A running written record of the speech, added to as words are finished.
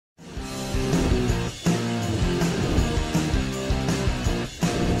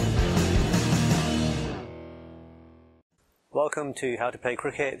Welcome to How to Play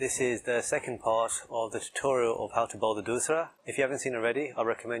Cricket. This is the second part of the tutorial of how to bowl the Doosra. If you haven't seen already, I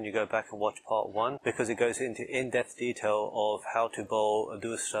recommend you go back and watch part 1 because it goes into in-depth detail of how to bowl a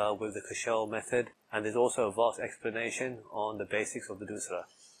Doosra with the Kushal method, and there's also a vast explanation on the basics of the Doosra.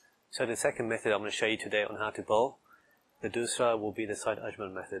 So the second method I'm going to show you today on how to bowl the Doosra will be the Saeed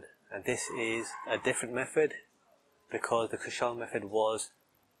Ajmal method, and this is a different method because the Kushal method was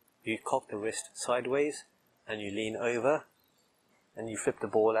you cock the wrist sideways and you lean over and you flip the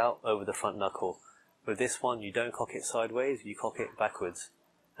ball out over the front knuckle. With this one you don't cock it sideways, you cock it backwards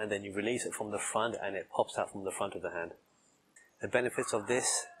and then you release it from the front and it pops out from the front of the hand. The benefits of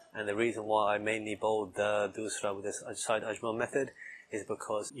this and the reason why I mainly bowled the Doosra with this Saeed Ajmal method is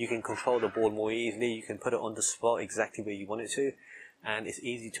because you can control the ball more easily, you can put it on the spot exactly where you want it to, and it's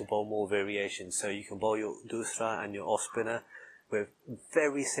easy to bowl more variations. So you can bowl your Doosra and your off spinner with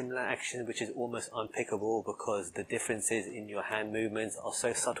very similar action, which is almost unpickable because the differences in your hand movements are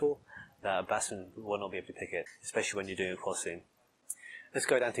so subtle that a batsman will not be able to pick it, especially when you're doing a crossing. Let's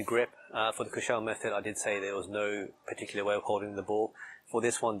go down to grip. For the Kushal method, I did say there was no particular way of holding the ball. For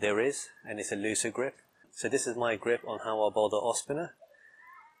this one there is, and it's a looser grip. So this is my grip on how I bowl the off spinner.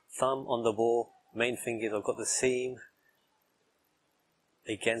 Thumb on the ball, main fingers, I've got the seam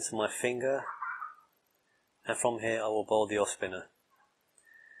against my finger, and from here I will bowl the off spinner.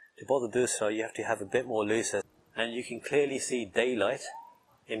 To bowl the Doosra you have to have a bit more looser, and you can clearly see daylight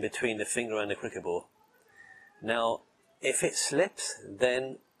in between the finger and the cricket ball. Now if it slips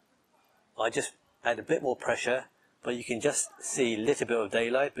then I just add a bit more pressure, but you can just see a little bit of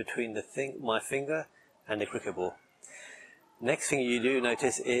daylight between my finger and the cricket ball. Next thing you do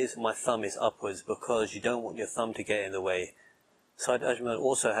notice is my thumb is upwards because you don't want your thumb to get in the way. Saeed Ajmal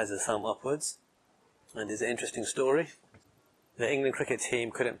also has the thumb upwards. And there's an interesting story. The England cricket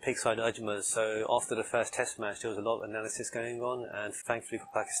team couldn't pick Saeed Ajmal, so after the first test match there was a lot of analysis going on, and thankfully for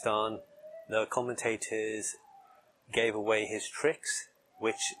Pakistan the commentators gave away his tricks,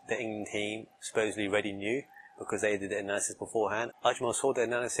 which the England team supposedly already knew because they did the analysis beforehand. Ajmal saw the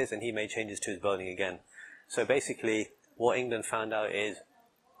analysis and he made changes to his bowling again. So basically what England found out is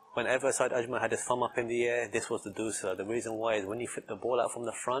whenever Saeed Ajmal had his thumb up in the air, this was the Doosra. The reason why is when you flip the ball out from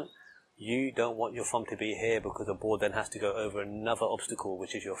the front, you don't want your thumb to be here because the ball then has to go over another obstacle,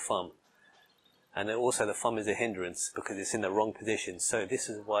 which is your thumb. And then also the thumb is a hindrance because it's in the wrong position. So this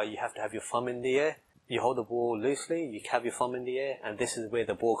is why you have to have your thumb in the air. You hold the ball loosely, you have your thumb in the air, and this is where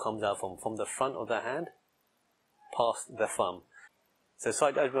the ball comes out from the front of the hand past the thumb. So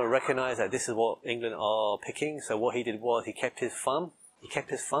Saeed Ajmal recognized that this is what England are picking. So what he did was he kept his thumb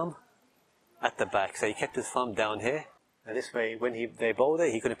at the back. So he kept his thumb down here. And this way, when they bowled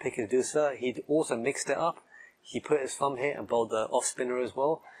it, he couldn't pick his Doosra. He'd also mixed it up. He put his thumb here and bowled the off spinner as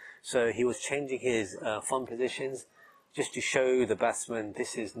well. So he was changing his thumb positions just to show the batsman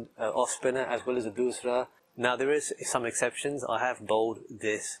this is off spinner as well as a Doosra. Now there is some exceptions. I have bowled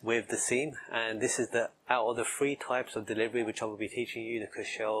this with the seam, and this is out of the 3 types of delivery which I will be teaching you, the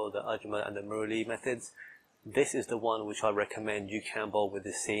Kushal, the Ajmal and the Murali methods. This is the one which I recommend you can bowl with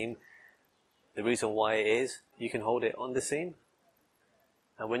the seam. The reason why is you can hold it on the seam,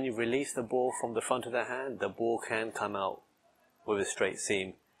 and when you release the ball from the front of the hand, the ball can come out with a straight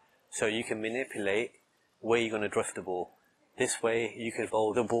seam. So you can manipulate where you're going to drift the ball. This way you can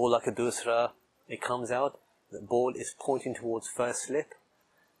bowl the ball like a Doosra. It comes out, the ball is pointing towards first slip,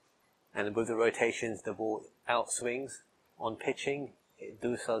 and with the rotations the ball out swings. On pitching, it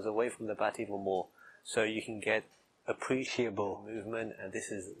Doosras away from the bat even more. So you can get appreciable movement, and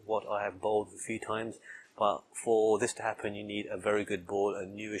this is what I have bowled a few times. But for this to happen you need a very good ball, a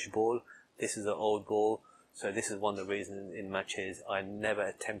newish ball. This is an old ball, so this is one of the reasons in matches I never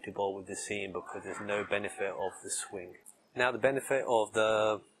attempt to bowl with the seam because there's no benefit of the swing. Now the benefit of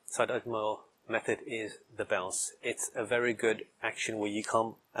the Saeed Ajmal method is the bounce. It's a very good action where you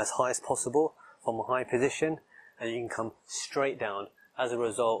come as high as possible from a high position and you can come straight down. As a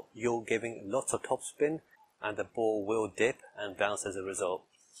result you're giving lots of topspin and the ball will dip and bounce as a result.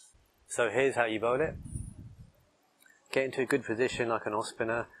 So here's how you bowl it. Get into a good position like an off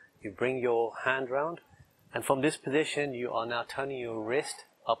spinner. You bring your hand round, and from this position you are now turning your wrist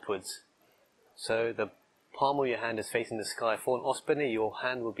upwards. So the palm of your hand is facing the sky. For an off spinner your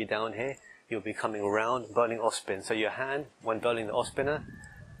hand will be down here. You'll be coming around bowling off spin. So your hand, when bowling the off spinner,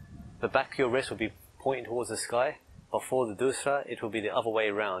 the back of your wrist will be pointing towards the sky, but for the Doosra it will be the other way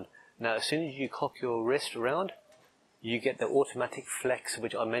around. Now as soon as you cock your wrist around, you get the automatic flex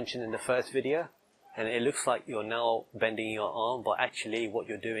which I mentioned in the first video, and it looks like you're now bending your arm, but actually what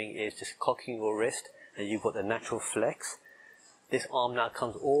you're doing is just cocking your wrist and you've got the natural flex. This arm now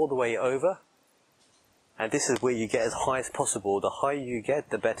comes all the way over And this is where you get as high as possible. The higher you get,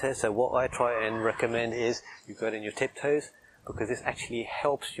 the better. So what I try and recommend is you go in your tiptoes, because this actually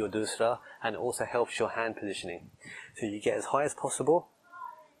helps your Doosra and also helps your hand positioning. So you get as high as possible.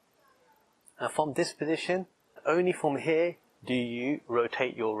 And from this position, only from here do you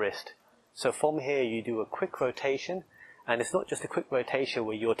rotate your wrist. So from here you do a quick rotation, and it's not just a quick rotation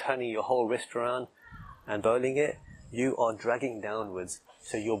where you're turning your whole wrist around and bowling it. You are dragging downwards.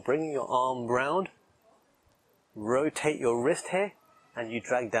 So you're bringing your arm round, rotate your wrist here, and you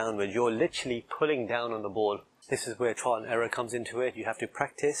drag downwards. You're literally pulling down on the ball. This is where trial and error comes into it. You have to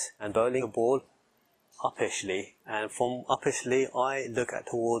practice and bowling a ball uppishly, and from uppishly I look at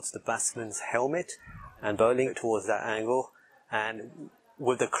towards the batsman's helmet and bowling it towards that angle, and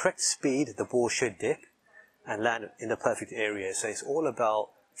with the correct speed the ball should dip and land in the perfect area. So it's all about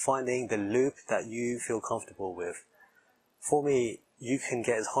finding the loop that you feel comfortable with. For me, you can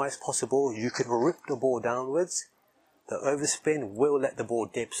get as high as possible. You could rip the ball downwards. The overspin will let the ball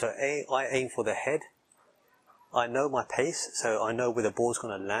dip. So I aim for the head. I know my pace, so I know where the ball's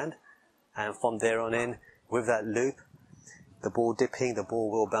going to land. And from there on in, with that loop, the ball dipping, the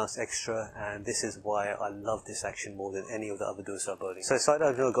ball will bounce extra. And this is why I love this action more than any of the other Doosra bowling. So Saeed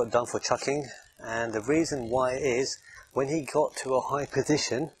Ajmal got done for chucking. And the reason why is, when he got to a high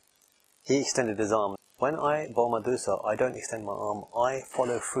position, he extended his arm. When I bowl my Doosra, I don't extend my arm. I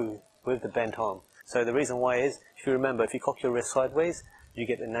follow through with the bent arm. So the reason why is, if you remember, if you cock your wrist sideways, you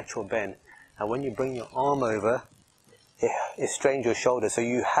get the natural bend. And when you bring your arm over, it strains your shoulder. So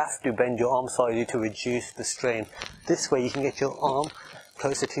you have to bend your arm slightly to reduce the strain. This way you can get your arm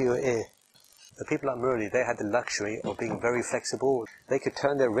closer to your ear. The people like Murali, they had the luxury of being very flexible. They could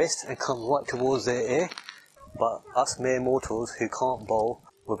turn their wrist and come right towards their ear. But us mere mortals who can't bowl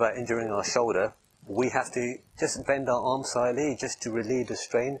without injuring our shoulder, we have to just bend our arm slightly just to relieve the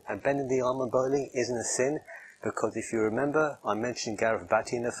strain. And bending the arm and bowling isn't a sin, because if you remember, I mentioned Gareth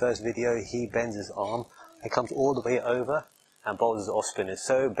Batty in the first video. He bends his arm and comes all the way over and bowls his off spinners.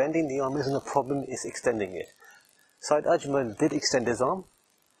 So bending the arm isn't a problem, it's extending it. Saeed Ajmal did extend his arm,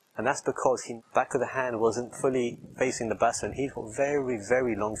 and that's because his back of the hand wasn't fully facing the batsman. He's got very,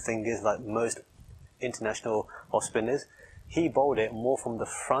 very long fingers, like most international off spinners. He bowled it more from the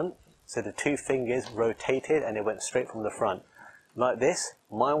front, so the two fingers rotated and it went straight from the front. Like this,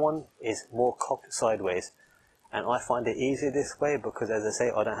 my one is more cocked sideways. And I find it easier this way because, as I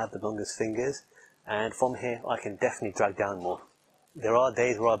say, I don't have the longest fingers. And from here, I can definitely drag down more. There are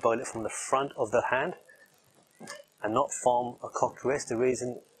days where I bowl it from the front of the hand and not from a cocked wrist. The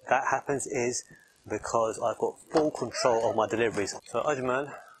reason that happens is because I've got full control of my deliveries. So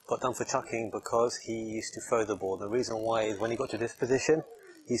Ajmal got done for chucking because he used to throw the ball. The reason why is, when he got to this position,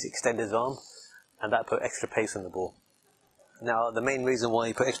 he's extended his arm, and that put extra pace on the ball. Now, the main reason why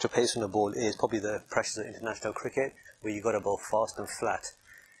he put extra pace on the ball is probably the pressures of international cricket, where you've got to bowl fast and flat.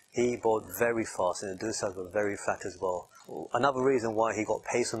 He bowled very fast, and the Doosras were very flat as well. Another reason why he got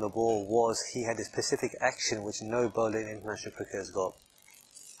pace on the ball was he had this specific action which no bowler in international cricket has got.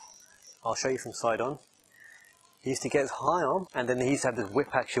 I'll show you from side on. He used to get his high arm, and then he used to have this whip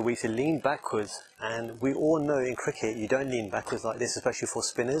action where he used to lean backwards. And we all know in cricket you don't lean backwards like this, especially for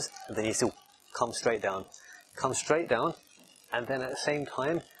spinners, and then you still come straight down. Come straight down, and then at the same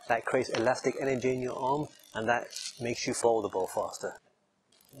time that creates elastic energy in your arm, and that makes you bowl the ball faster.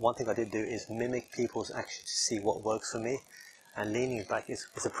 One thing I did do is mimic people's action to see what works for me, and leaning back is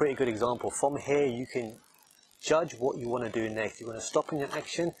a pretty good example. From here you can judge what you want to do next. You want to stop in your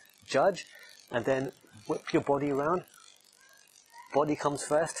action, judge, and then whip your body around. Body comes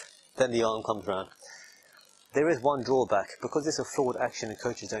first, then the arm comes round. There is one drawback, because it's a flawed action and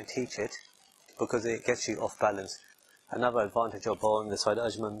coaches don't teach it, because it gets you off balance. Another advantage of bowling the Saeed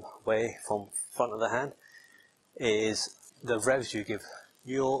Ajmal way from front of the hand is the revs you give.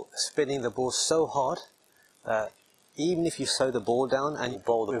 You're spinning the ball so hard that even if you slow the ball down and you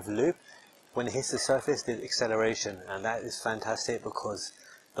bowl with loop, when it hits the surface there's acceleration, and that is fantastic because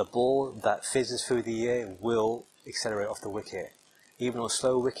the ball that fizzes through the air will accelerate off the wicket. Even on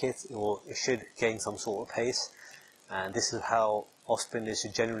slow wickets it should gain some sort of pace, and this is how off spinners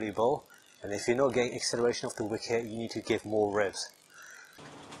should generally bowl. And if you're not getting acceleration off the wicket, you need to give more revs.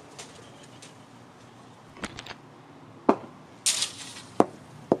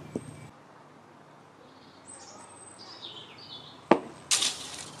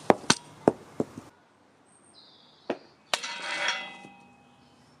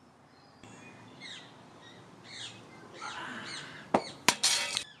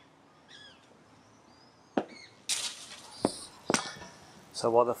 So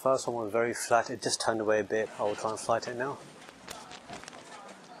while the first one was very flat, it just turned away a bit. I will try and flight it now.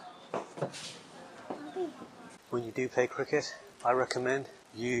 When you do play cricket, I recommend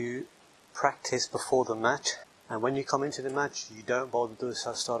you practice before the match. And when you come into the match, you don't bowl the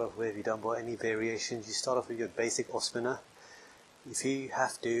Doosra to start off with, you don't bowl any variations, you start off with your basic off spinner. If you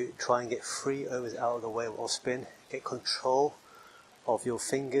have to, try and get 3 overs out of the way of off spin, get control of your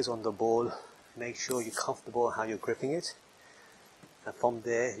fingers on the ball, make sure you're comfortable how you're gripping it, and from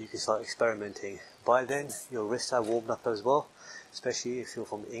there you can start experimenting. By then your wrists are warmed up as well, especially if you're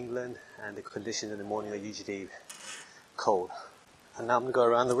from England and the conditions in the morning are usually cold. And now I'm going to go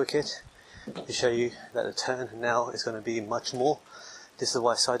around the wicket to show you that the turn now is going to be much more. This is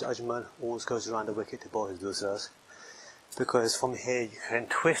why Saeed Ajmal always goes around the wicket to bowl his Doosras, because from here you can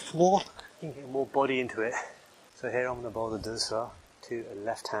twist more, you can get more body into it. So here I'm going to bowl the Doosra to a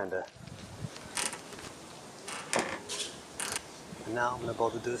left-hander. And now I'm going to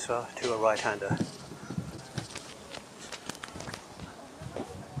bowl the Doosra to a right-hander.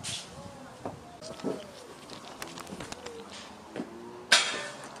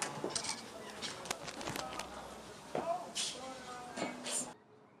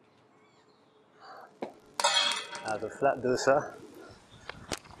 Now the flat Doosra.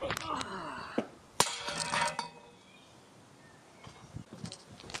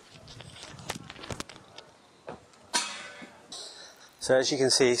 So as you can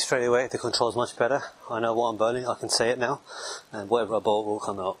see straight away the control is much better. I know what I'm bowling, I can say it now, and whatever I bowl will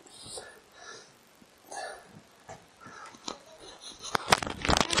come out.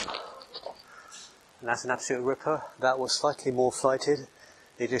 And that's an absolute ripper. That was slightly more flighted.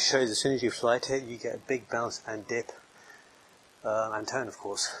 It just shows as soon as you flight it, you get a big bounce and dip and turn, of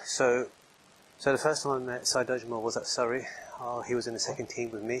course. So the first time I met Saeed Ajmal was at Surrey. He was in the second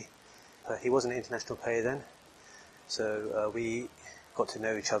team with me. He wasn't an international player then, so we got to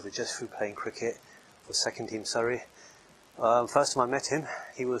know each other just through playing cricket for second team Surrey. First time I met him,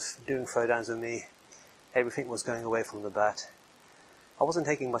 he was doing throwdowns with me. Everything was going away from the bat. I wasn't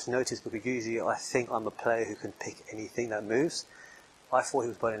taking much notice because usually I think I'm a player who can pick anything that moves. I thought he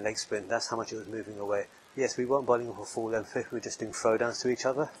was bowling leg spin, that's how much it was moving away. Yes, we weren't bowling for full length, we were just doing throwdowns to each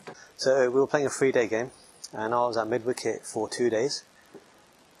other. So we were playing a 3-day game, and I was at mid-wicket for 2 days.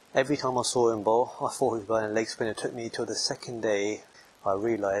 Every time I saw him bowl, I thought he was bowling leg spin. It took me till the second day I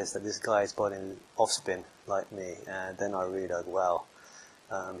realised that this guy is bowling off spin like me, and then I realised, wow,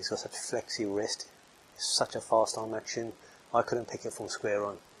 he's got such a flexy wrist, such a fast arm action, I couldn't pick it from square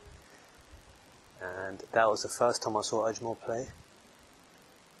on. And that was the first time I saw Ajmal play.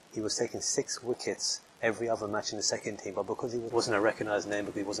 He was taking 6 wickets every other match in the second team, but because he wasn't a recognised name,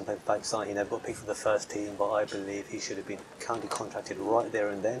 because he wasn't playing for Pakistan, he never got picked for the first team, but I believe he should have been county contracted right there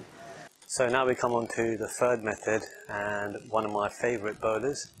and then. So now we come on to the third method, and one of my favourite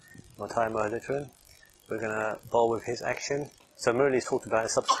bowlers, Muttiah Muralitharan. We're going to bowl with his action. So Murali's talked about in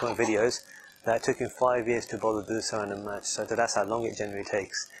subsequent videos that it took him 5 years to bowl the Doosra in a match, so that's how long it generally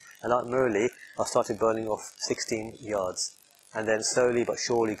takes. And like Murali, I started bowling off 16 yards. And then slowly but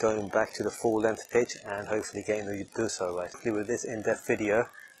surely going back to the full length pitch and hopefully getting the Doosra right. With this in-depth video,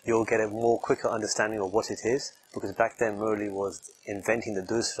 you'll get a more quicker understanding of what it is, because back then Murali was inventing the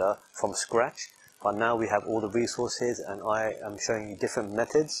Doosra from scratch, but now we have all the resources and I am showing you different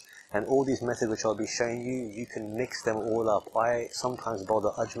methods, and all these methods which I'll be showing you, you can mix them all up. I sometimes bowl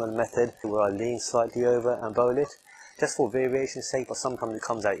the Ajmal method where I lean slightly over and bowl it, just for variation's sake, but sometimes it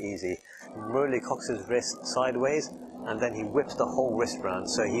comes out easy. Murali cocks his wrist sideways and then he whips the whole wrist round,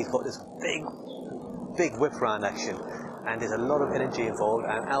 so he's got this big whip round action, and there's a lot of energy involved,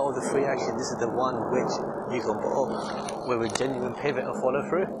 and out of the 3 actions, this is the one which you can bowl with a genuine pivot and follow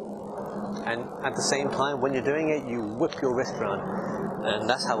through, and at the same time when you're doing it you whip your wrist round, and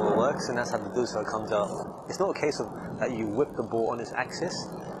that's how it works, and that's how the Doosra comes out. It's not a case of that you whip the ball on its axis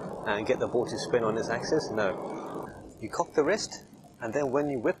and get the ball to spin on its axis, no. You cock the wrist, and then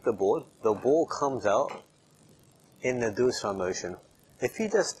when you whip the ball comes out in the Doosra motion. If you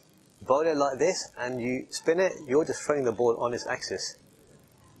just bowl it like this and you spin it, you're just throwing the ball on its axis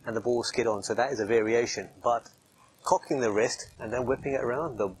and the ball will skid on, so that is a variation. But cocking the wrist and then whipping it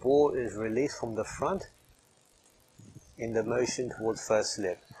around, the ball is released from the front in the motion towards first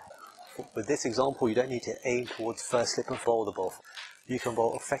slip. With this example, you don't need to aim towards first slip and bowl the ball. You can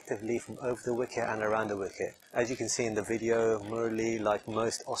bowl effectively from over the wicket and around the wicket. As you can see in the video, Murali, like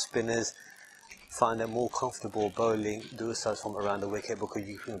most off spinners, find it more comfortable bowling Doosras from around the wicket because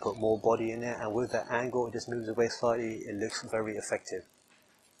you can put more body in it, and with that angle it just moves away slightly, it looks very effective.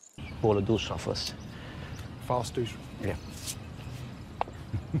 Bowl a Doosra first. Fast Doosra? Yeah.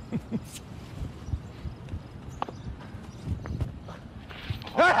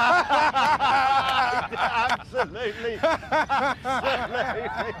 Absolutely.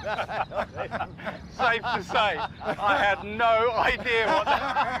 Safe to say, I had no idea what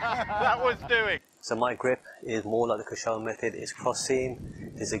that was doing. So my grip is more like the Kushal method. It's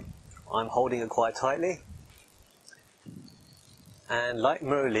cross-seam. I'm holding it quite tightly. And like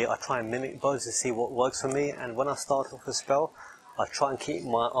Murali, I try and mimic bows to see what works for me. And when I start off a spell, I try and keep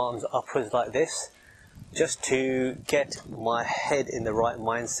my arms upwards like this, just to get my head in the right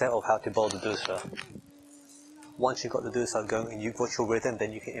mindset of how to bowl the Doosra. Once you've got the Doosra going and you've got your rhythm,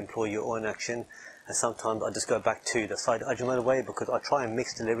 then you can employ your own action. And sometimes I just go back to the side Ajmal way, because I try and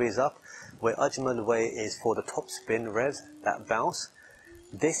mix deliveries up, where Ajmal way is for the top spin revs, that bounce.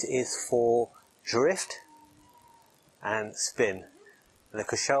 This is for drift and spin. The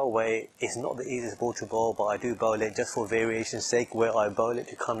Kushal way is not the easiest ball to bowl, but I do bowl it just for variation's sake, where I bowl it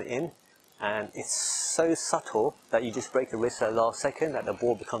to come in, and it's so subtle that you just break the wrist at the last second that the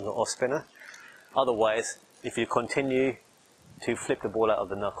ball becomes an off spinner. Otherwise, if you continue to flip the ball out of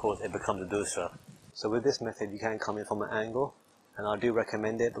the knuckles, it becomes a Doosra. So with this method you can come in from an angle, and I do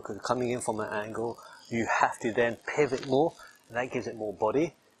recommend it, because coming in from an angle you have to then pivot more, and that gives it more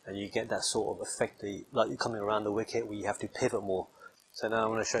body, and you get that sort of effect like you're coming around the wicket where you have to pivot more. So now I'm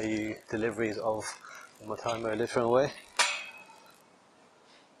going to show you deliveries of the Muttiah Muralitharan way.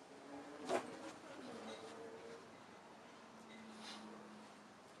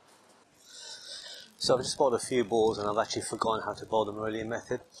 So I've just bowled a few balls and I've actually forgotten how to bowl the Murali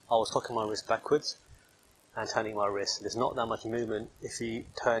method. I was cocking my wrist backwards and turning my wrist. There's not that much movement if you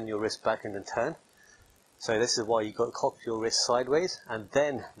turn your wrist back and then turn. So this is why you got to cock your wrist sideways, and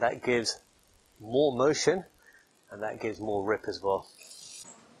then that gives more motion and that gives more rip as well.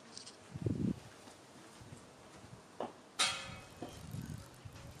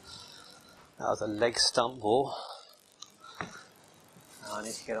 That was a leg stump ball. Now I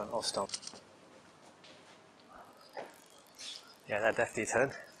need to get on off stump. Yeah, that definitely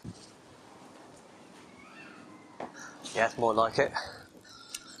turned. Yeah, it's more like it.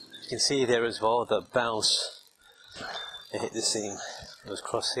 You can see there as well the bounce. It hit the seam. It was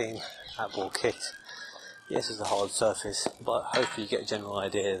cross seam. That ball kicked. Yes, it's a hard surface, but hopefully you get a general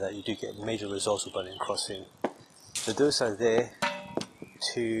idea that you do get major results with bowling cross seam. The Doosra is there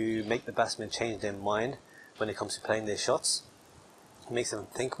to make the batsmen change their mind when it comes to playing their shots. It makes them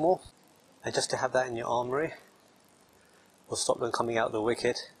think more, and just to have that in your armoury will stop them coming out of the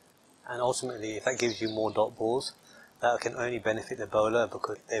wicket. And ultimately, if that gives you more dot balls, that can only benefit the bowler,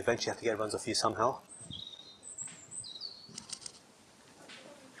 because they eventually have to get runs off you somehow.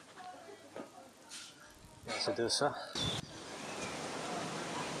 That's a Doosra.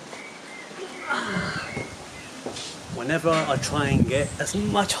 Whenever I try and get as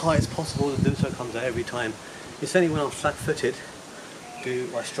much height as possible, the Doosra comes out every time. It's only when I'm flat-footed do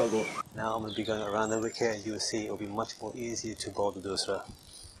I struggle. Now I'm going to be going around the wicket, and you will see it will be much more easier to bowl the Doosra.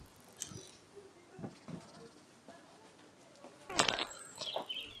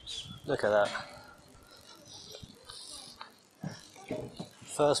 Look at that.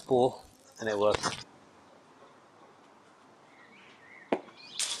 First ball, and it worked.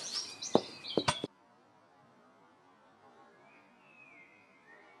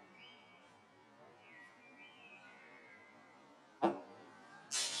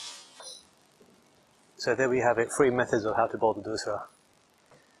 So there we have it, 3 methods of how to bowl the Doosra.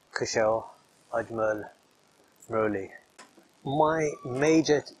 Kushal, Ajmal, Murali. My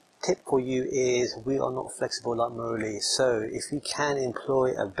major tip for you is we are not flexible like Murali, so if you can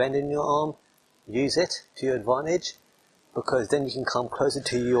employ a bend in your arm, use it to your advantage, because then you can come closer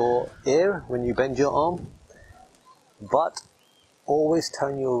to your ear when you bend your arm. But always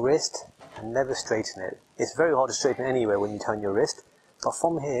turn your wrist and never straighten it. It's very hard to straighten anyway when you turn your wrist, but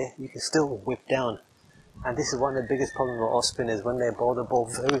from here you can still whip down. And this is one of the biggest problems with off spinners, when they bowl the ball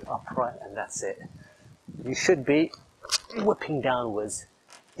very upright, and that's it. You should be whipping downwards.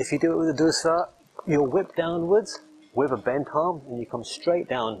 If you do it with a Doosra, you'll whip downwards with a bent arm and you come straight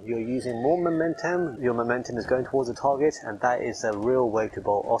down. You're using more momentum, your momentum is going towards the target, and that is a real way to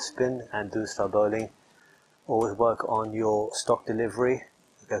bowl off spin and Doosra bowling. Always work on your stock delivery,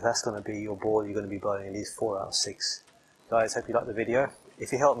 because that's going to be your ball you're going to be bowling at least 4 out of 6. Guys, hope you liked the video.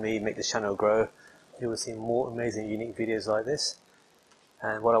 If you help me make this channel grow, you will see more amazing unique videos like this.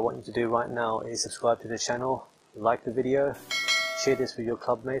 And what I want you to do right now is subscribe to the channel, like the video, share this with your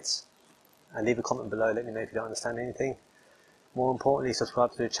club mates, and leave a comment below. Let me know if you don't understand anything. More importantly,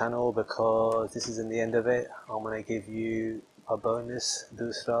 subscribe to the channel, because this isn't the end of it. I'm going to give you a bonus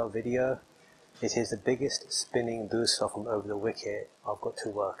Doosra video. It is the biggest spinning Doosra from over the wicket I've got to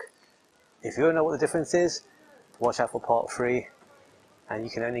work. If you don't know what the difference is, watch out for part 3, and you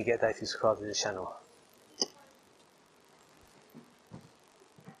can only get that if you subscribe to the channel.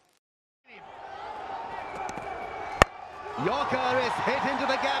 Yorker is hit into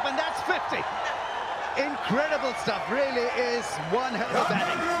the gap, and that's 50. Incredible stuff, really is one hell of a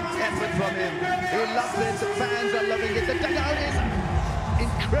batting effort from him. He loves it, the fans are loving it, the dugout is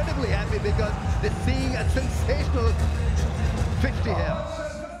incredibly happy because they're seeing a sensational 50 here.